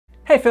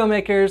Hey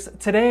filmmakers,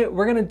 today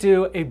we're going to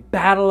do a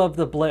battle of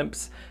the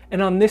blimps.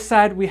 And on this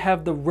side we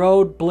have the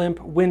Rode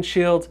Blimp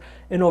Windshield,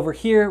 and over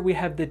here we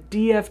have the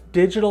DF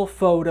Digital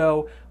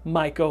Foto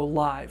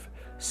Micolive.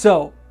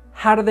 So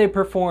how do they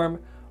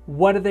perform,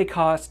 what do they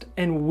cost,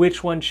 and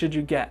which one should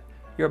you get?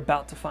 You're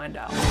about to find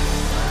out.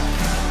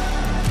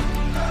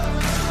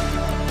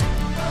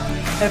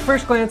 At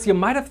first glance you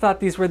might have thought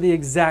these were the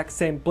exact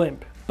same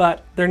blimp,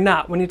 but they're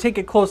not. When you take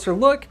a closer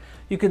look,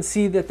 you can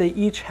see that they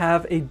each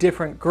have a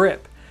different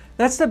grip.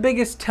 That's the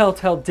biggest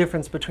telltale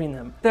difference between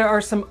them. There are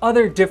some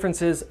other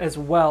differences as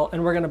well,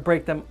 and we're going to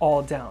break them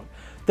all down.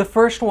 The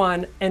first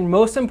one, and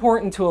most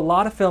important to a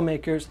lot of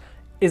filmmakers,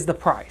 is the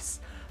price.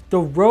 The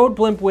Rode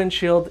Blimp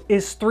Windshield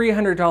is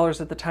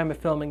 $300 at the time of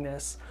filming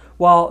this,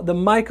 while the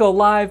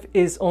Micolive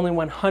is only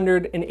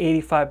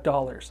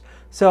 $185,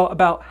 so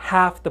about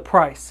half the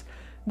price.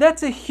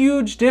 That's a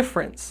huge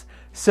difference.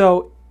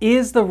 So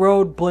is the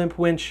Rode Blimp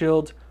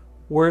Windshield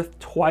worth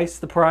twice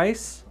the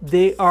price?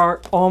 They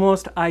are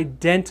almost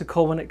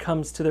identical when it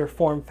comes to their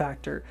form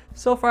factor.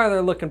 So far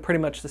they're looking pretty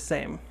much the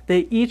same.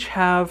 They each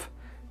have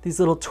these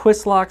little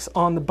twist locks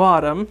on the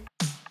bottom.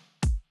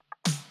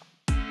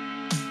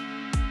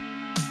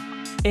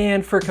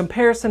 And for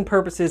comparison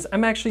purposes,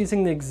 I'm actually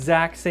using the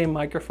exact same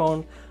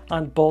microphone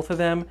on both of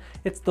them.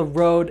 It's the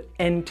Rode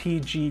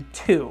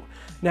NTG2.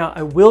 Now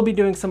I will be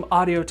doing some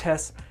audio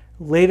tests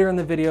later in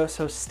the video,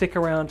 so stick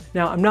around.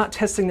 Now I'm not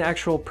testing the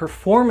actual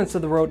performance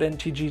of the Rode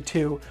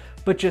NTG2,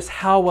 but just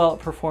how well it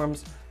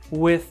performs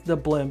with the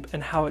blimp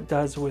and how it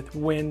does with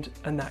wind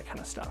and that kind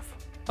of stuff.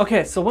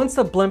 Okay, so once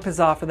the blimp is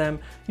off of them,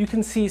 you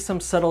can see some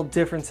subtle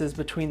differences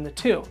between the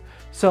two.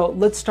 So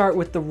let's start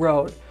with the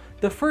Rode.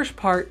 The first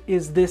part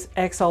is this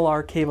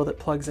XLR cable that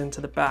plugs into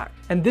the back.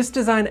 And this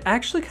design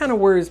actually kind of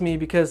worries me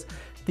because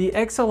the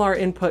XLR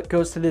input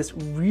goes to this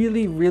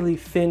really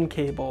thin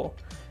cable,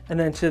 and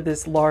then to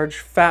this large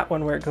fat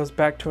one where it goes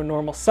back to a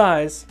normal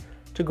size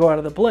to go out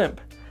of the blimp.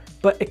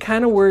 But it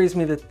kind of worries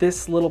me that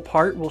this little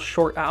part will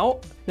short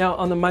out. Now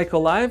on the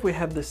Micolive, we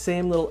have the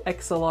same little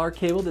XLR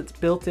cable that's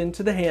built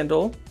into the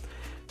handle,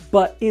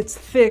 but it's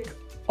thick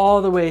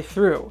all the way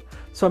through.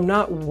 So I'm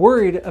not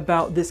worried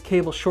about this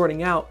cable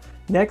shorting out.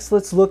 Next,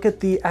 let's look at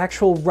the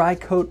actual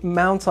Rycote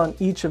mounts on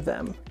each of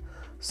them.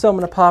 So I'm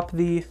gonna pop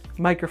the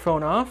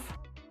microphone off.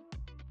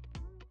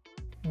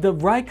 The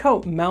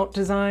Rycote mount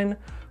design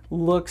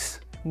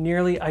looks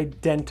nearly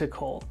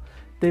identical.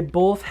 They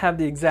both have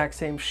the exact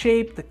same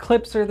shape, the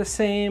clips are the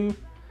same,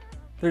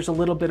 there's a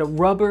little bit of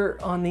rubber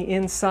on the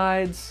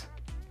insides.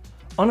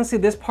 Honestly,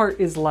 this part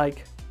is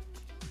like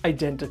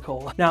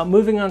identical. Now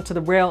moving on to the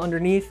rail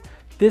underneath,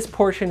 this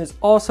portion is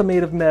also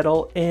made of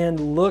metal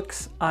and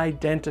looks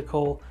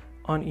identical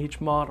on each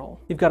model.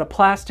 You've got a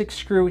plastic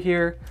screw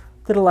here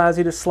that allows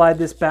you to slide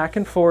this back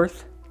and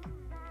forth.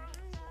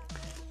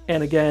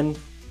 And again,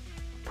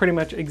 pretty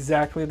much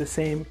exactly the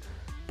same.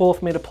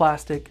 Both made of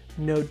plastic,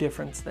 no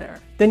difference there.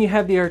 Then you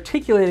have the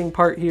articulating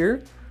part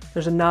here.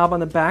 There's a knob on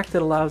the back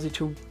that allows you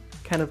to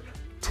kind of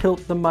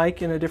tilt the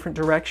mic in a different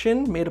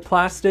direction, made of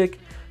plastic,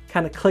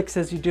 kind of clicks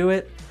as you do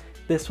it.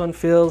 This one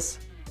feels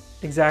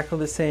exactly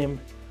the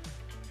same.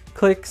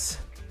 Clicks,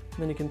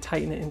 and then you can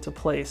tighten it into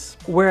place.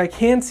 Where I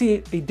can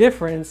see a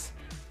difference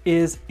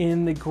is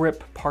in the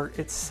grip part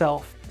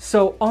itself.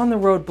 So on the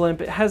Rode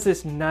Blimp, it has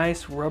this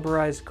nice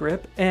rubberized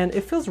grip and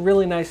it feels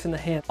really nice in the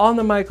hand. On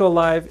the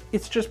Micolive,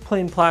 it's just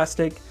plain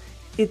plastic.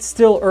 It's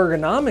still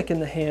ergonomic in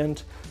the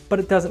hand, but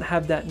it doesn't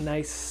have that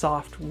nice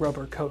soft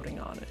rubber coating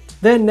on it.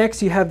 Then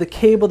next you have the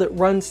cable that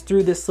runs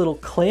through this little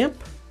clamp,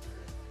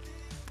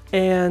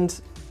 and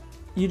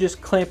you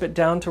just clamp it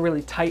down to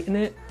really tighten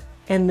it.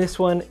 And this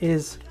one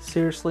is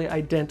seriously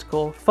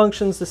identical,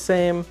 functions the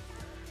same,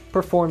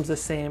 performs the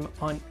same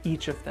on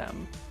each of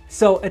them.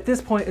 So at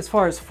this point, as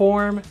far as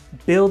form,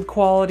 build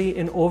quality,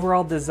 and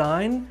overall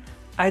design,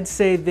 I'd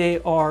say they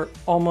are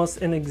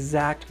almost an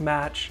exact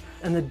match.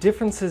 And the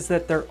differences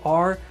that there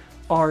are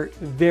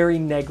very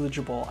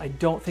negligible. I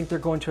don't think they're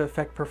going to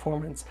affect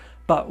performance,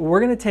 but we're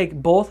gonna take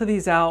both of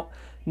these out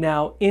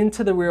now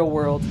into the real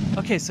world.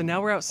 Okay, so now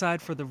we're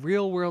outside for the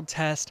real world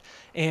test,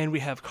 and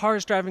we have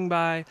cars driving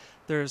by,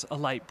 there's a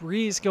light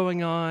breeze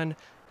going on,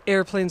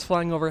 airplanes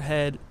flying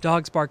overhead,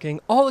 dogs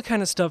barking, all the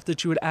kind of stuff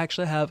that you would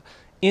actually have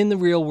in the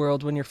real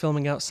world when you're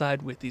filming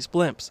outside with these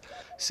blimps.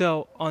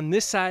 So on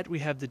this side, we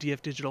have the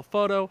DF Digital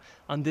Foto.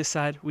 On this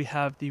side, we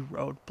have the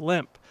Rode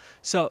Blimp.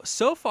 So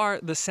far,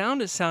 the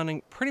sound is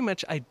sounding pretty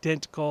much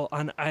identical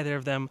on either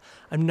of them.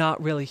 I'm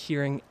not really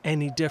hearing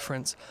any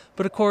difference.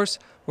 But of course,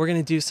 we're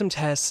gonna do some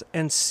tests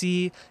and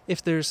see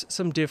if there's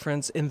some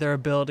difference in their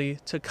ability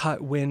to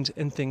cut wind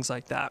and things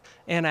like that.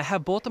 And I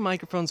have both the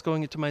microphones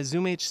going into my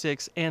Zoom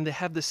H6, and they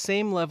have the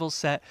same level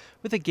set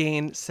with a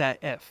gain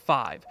set at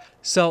 5.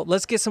 So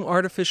let's get some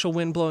artificial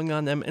wind blowing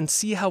on them and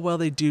see how well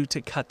they do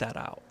to cut that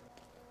out.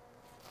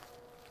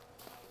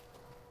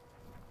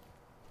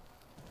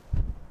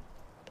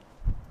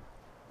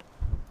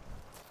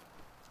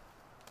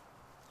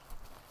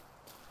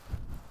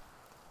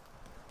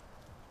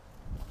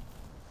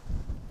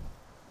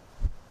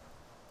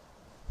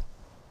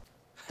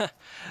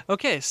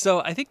 Okay,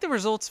 so I think the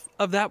results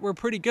of that were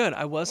pretty good.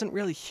 I wasn't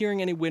really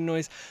hearing any wind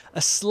noise, a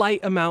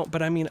slight amount,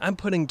 but I mean, I'm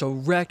putting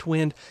direct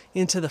wind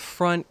into the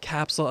front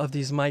capsule of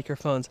these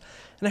microphones,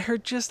 and I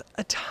heard just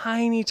a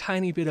tiny,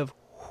 tiny bit of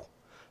whoo,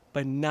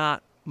 but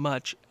not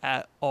much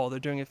at all. They're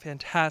doing a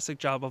fantastic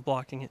job of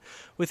blocking it.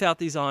 Without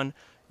these on,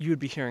 you would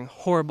be hearing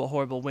horrible,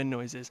 horrible wind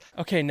noises.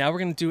 Okay, now we're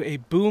gonna do a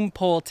boom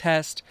pole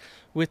test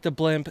with the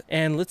Blimp,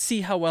 and let's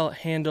see how well it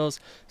handles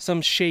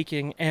some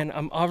shaking. And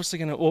I'm obviously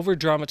gonna over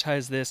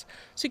dramatize this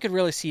so you could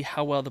really see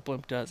how well the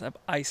Blimp does at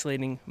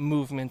isolating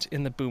movement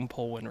in the boom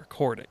pole when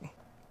recording.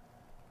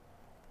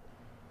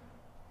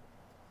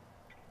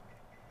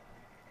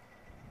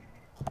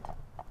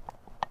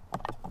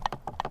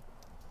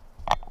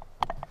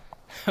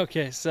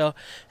 Okay, so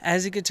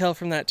as you could tell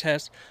from that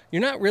test,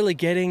 you're not really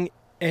getting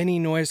any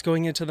noise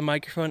going into the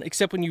microphone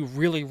except when you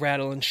really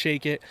rattle and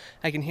shake it.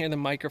 I can hear the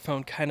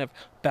microphone kind of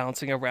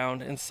bouncing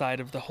around inside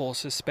of the whole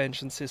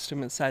suspension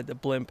system inside the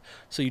Blimp,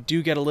 so you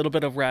do get a little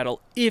bit of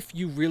rattle if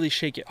you really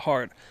shake it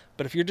hard.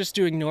 But if you're just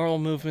doing normal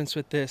movements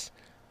with this,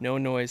 no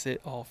noise at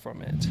all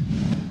from it.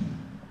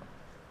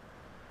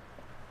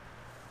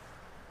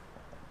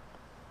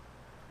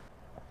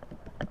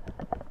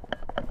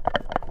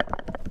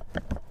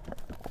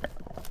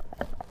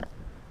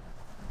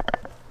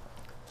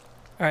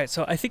 All right,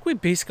 so I think we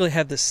basically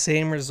have the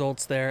same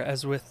results there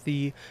as with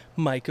the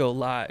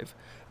Micolive.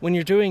 When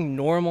you're doing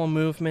normal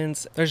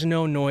movements, there's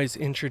no noise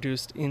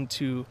introduced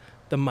into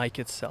the mic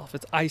itself.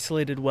 It's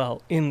isolated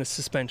well in the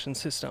suspension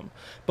system.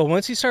 But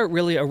once you start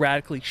really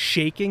erratically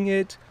shaking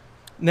it,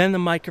 then the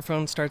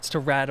microphone starts to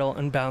rattle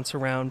and bounce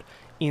around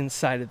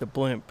inside of the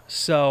Blimp.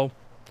 So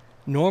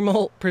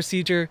normal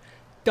procedure,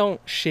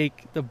 don't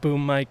shake the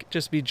boom mic,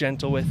 just be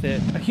gentle with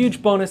it. A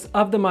huge bonus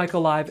of the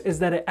Micolive is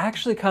that it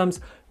actually comes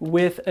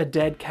with a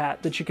dead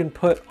cat that you can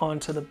put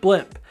onto the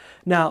Blimp.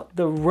 Now,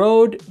 the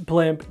Rode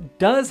Blimp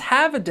does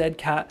have a dead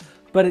cat,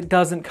 but it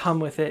doesn't come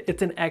with it.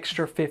 It's an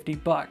extra 50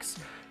 bucks.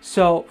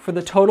 So for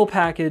the total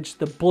package,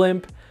 the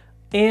Blimp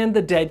and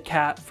the dead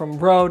cat from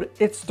Rode,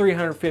 it's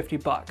 350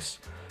 bucks.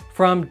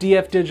 From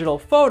DF Digital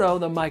Foto,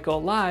 the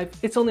Micolive,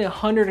 it's only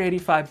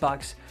 185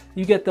 bucks.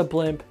 You get the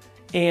Blimp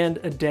and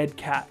a dead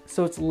cat.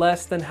 So it's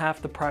less than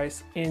half the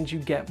price and you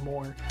get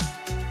more.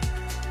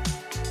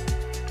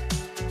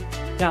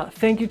 Now,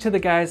 thank you to the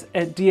guys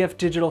at DF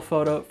Digital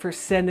Foto for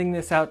sending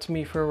this out to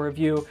me for a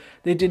review.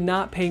 They did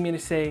not pay me to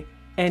say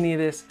any of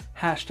this,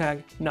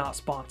 hashtag not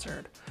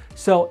sponsored.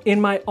 So in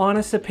my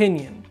honest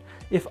opinion,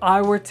 if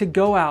I were to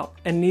go out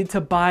and need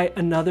to buy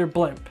another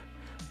Blimp,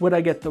 would I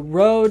get the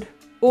Rode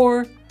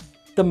or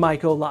the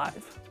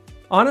Micolive?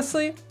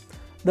 Honestly,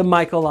 the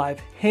Micolive,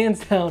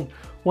 hands down,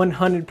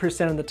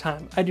 100% of the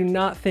time. I do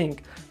not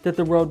think that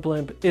the Rode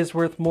Blimp is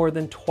worth more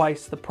than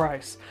twice the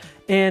price.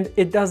 And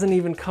it doesn't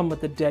even come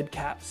with a dead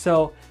cat.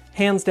 So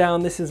hands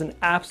down, this is an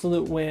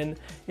absolute win.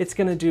 It's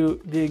gonna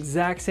do the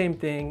exact same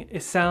thing.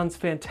 It sounds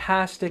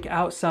fantastic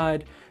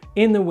outside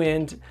in the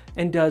wind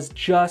and does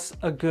just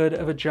as good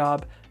of a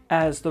job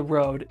as the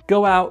Rode.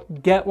 Go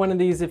out, get one of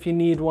these if you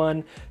need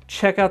one.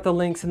 Check out the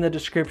links in the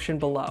description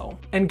below.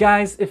 And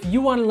guys, if you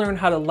want to learn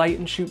how to light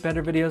and shoot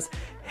better videos,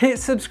 hit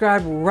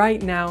subscribe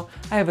right now.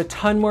 I have a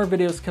ton more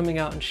videos coming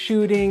out on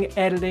shooting,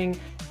 editing,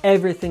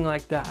 everything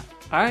like that.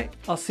 All right,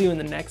 I'll see you in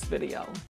the next video.